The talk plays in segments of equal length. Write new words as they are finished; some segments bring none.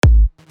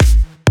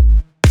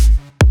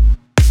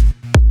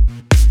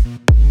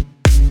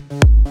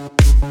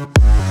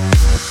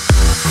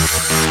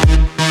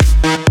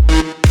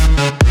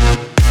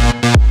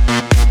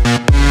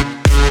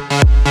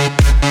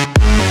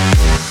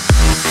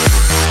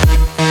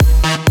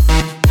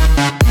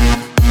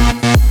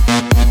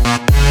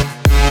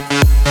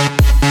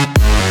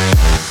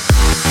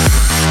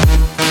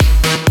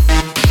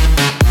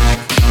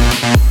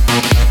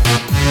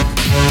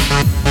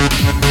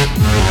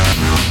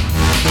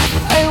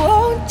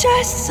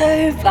just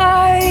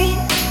survive.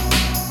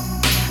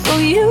 Oh,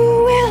 you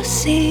will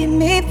see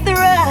me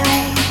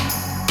thrive.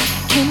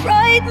 Can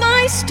write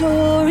my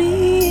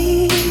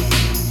story.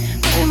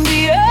 I'm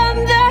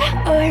beyond the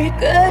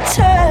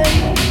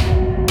archetype.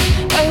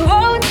 I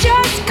won't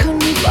just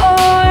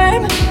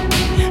conform,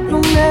 no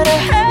matter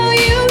how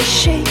you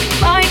shake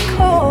my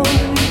core.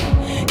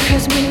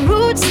 'Cause my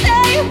roots,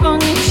 they run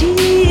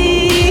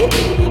deep.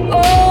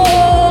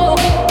 Oh,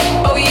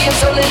 oh yeah,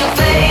 so little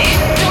faith.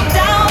 Don't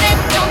doubt it,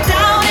 don't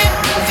doubt it.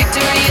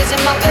 Victory is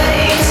in my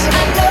veins.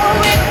 I know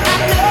it,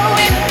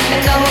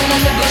 and I will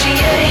not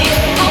negotiate.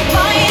 I'll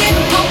fight it,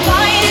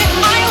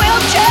 I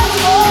will just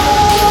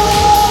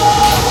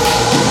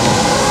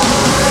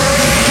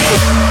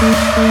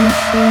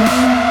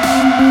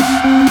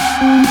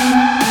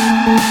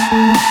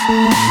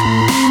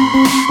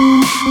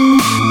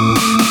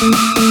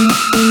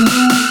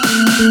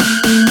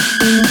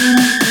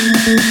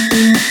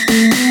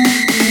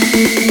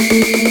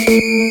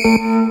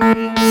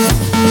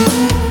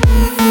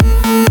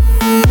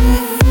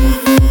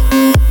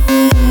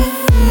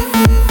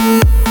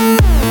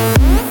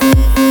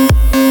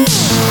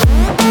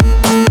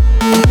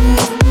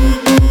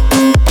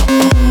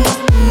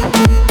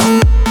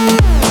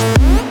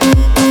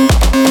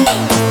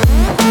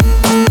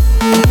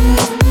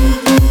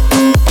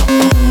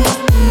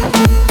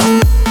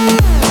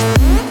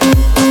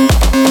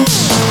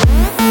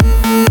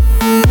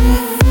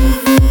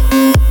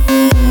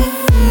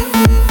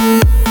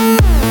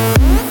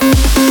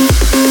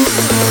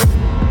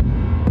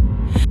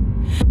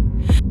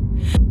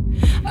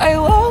I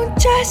won't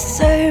just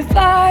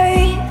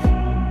survive.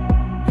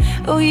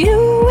 Oh, you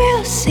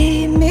will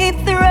see me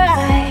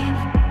thrive.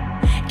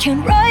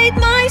 Can write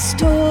my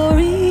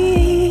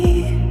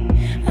story.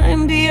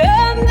 I'm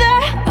beyond the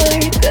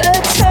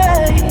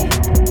archetype.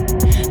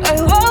 I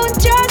won't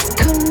just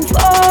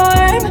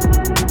conform,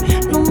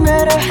 no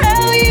matter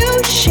how you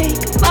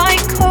shake my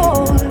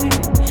core.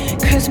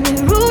 'Cause my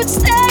roots,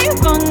 they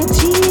run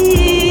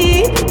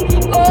deep.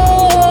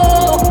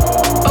 Oh,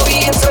 oh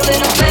yeah, so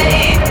little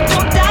faith.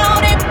 Don't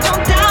doubt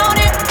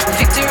it,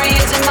 victory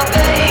is in my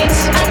veins.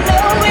 I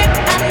know it,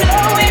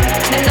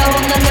 and I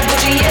will not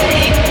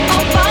negotiate.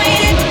 I'll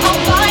fight it,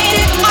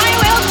 I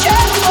will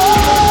just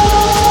fall.